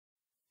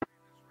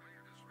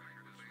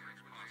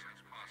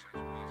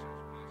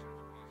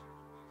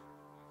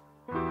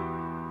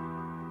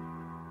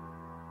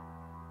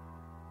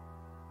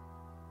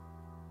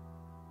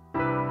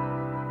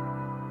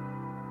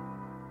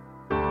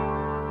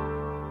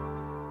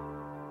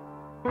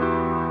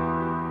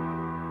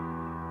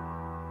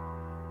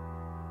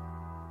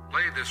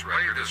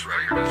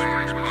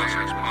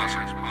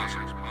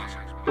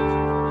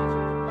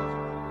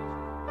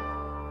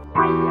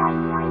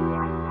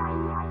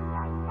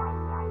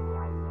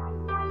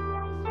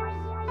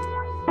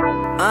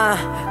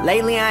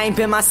Lately I ain't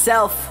been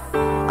myself.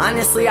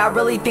 Honestly, I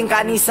really think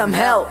I need some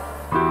help.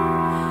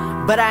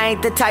 But I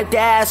ain't the type to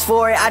ask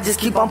for it. I just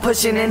keep on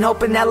pushing and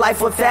hoping that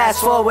life will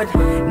fast forward.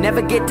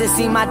 Never get to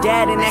see my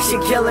dad and that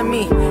shit killing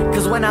me.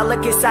 Cause when I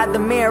look inside the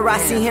mirror, I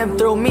see him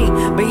through me.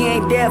 But he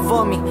ain't there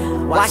for me.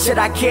 Why should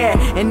I care?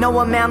 And no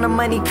amount of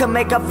money could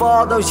make up for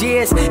all those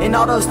years and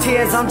all those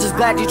tears. I'm just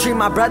glad you treat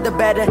my brother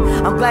better.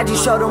 I'm glad you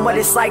showed him what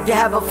it's like to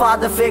have a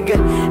father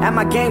figure. At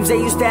my games they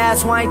used to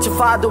ask, why ain't your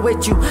father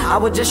with you? I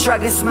would just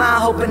shrug and smile,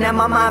 hoping that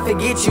my mind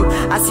forget you.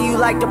 I see you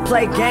like to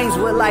play games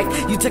with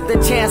life. You took the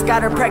chance,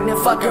 got her pregnant,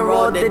 fucking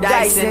rolled the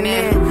dice. And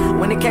then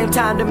when it came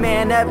time to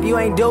man up, you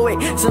ain't do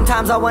it.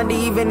 Sometimes I wonder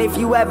even if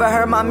you ever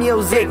heard my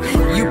music.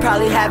 You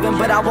probably haven't,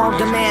 but I won't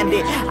demand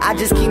it. I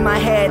just keep my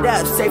head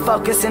up, stay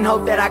focused and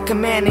hope that I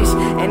can manage.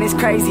 And it's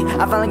crazy,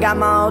 I finally got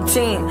my own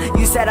team.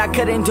 You said I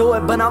couldn't do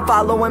it, but I'm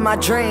following my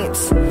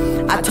dreams.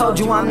 I told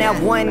you I'm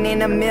that one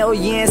in a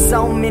million.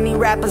 So many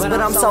rappers,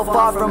 but I'm so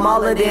far from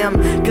all of them.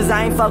 Cause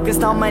I ain't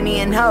focused on money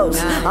and hoes.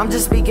 I'm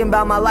just speaking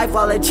about my life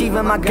while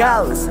achieving my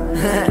goals.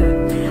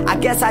 I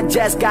guess I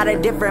just got a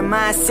different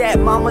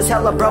mindset. Mom was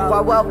hella broke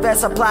while welfare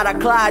supplied a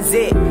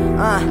closet.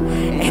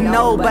 And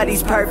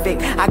nobody's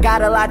perfect. I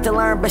got a lot to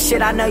learn, but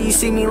shit, I know you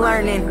see me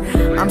learning.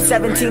 I'm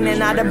 17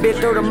 and I done been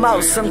through the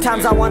most.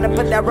 Sometimes I wanna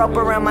put that rope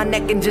around my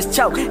neck and just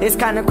choke. It's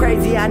kinda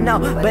crazy, I know,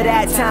 but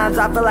at times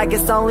I feel like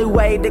it's the only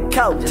way to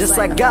cope. Just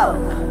let go.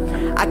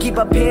 I keep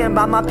a pen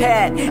by my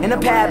pad and a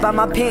pad by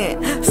my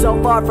pen.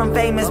 So far from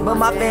famous, but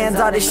my fans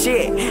are the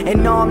shit.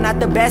 And no, I'm not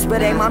the best,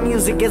 but hey, my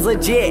music is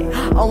legit.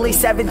 Only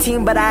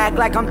 17, but I act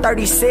like I'm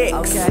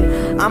 36.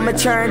 I'm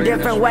mature in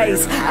different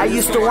ways. I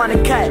used to want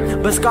to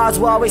cut, but scars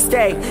will always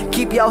stay.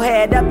 Keep your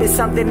head up is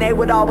something they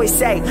would always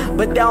say.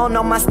 But they don't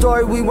know my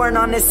story, we weren't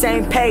on the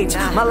same page.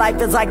 My life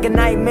is like a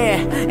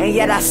nightmare, and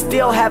yet I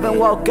still haven't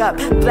woke up.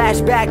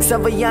 Flashbacks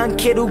of a young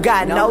kid who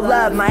got no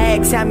love. My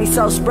ex had me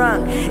so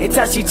sprung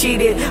until she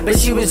cheated, but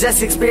she was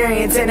just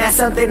experienced, and that's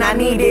something I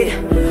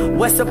needed.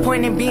 What's the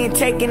point in being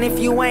taken if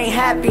you ain't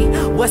happy?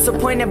 What's the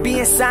point of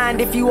being signed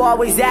if you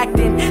always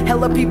acting?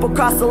 Hella people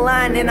cross the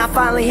line and I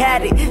finally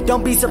had it.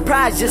 Don't be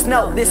surprised, just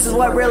know this is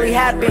what really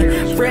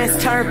happened.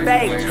 Friends turn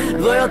fake,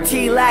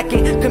 loyalty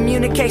lacking,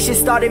 communication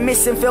started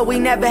missing, feel we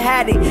never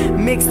had it.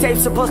 Mixtape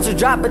supposed to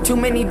drop but too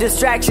many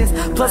distractions.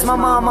 Plus my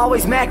mom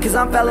always mad cause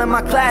I'm failing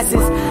my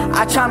classes.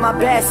 I try my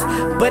best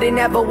but it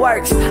never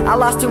works. I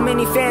lost too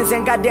many fans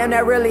and goddamn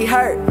that really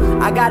hurt.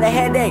 I got a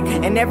headache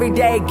and every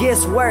day it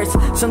gets worse.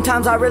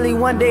 Sometimes I really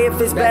wonder if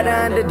it's better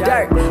under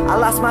dirt. I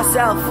lost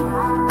myself,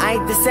 I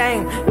ain't the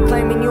same.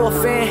 Claiming you a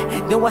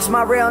fan, then what's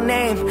my real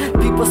name?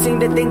 People seem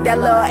to think that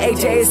Lil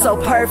AJ is so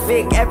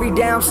perfect. Every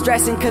day I'm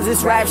stressing cause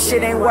this rap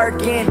shit ain't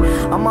working.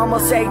 I'm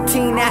almost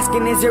 18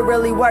 asking is it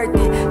really worth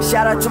it?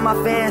 Shout out to my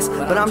fans,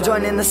 but I'm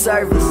joining the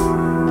service.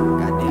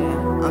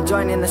 Goddamn, I'm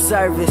joining the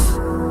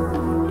service.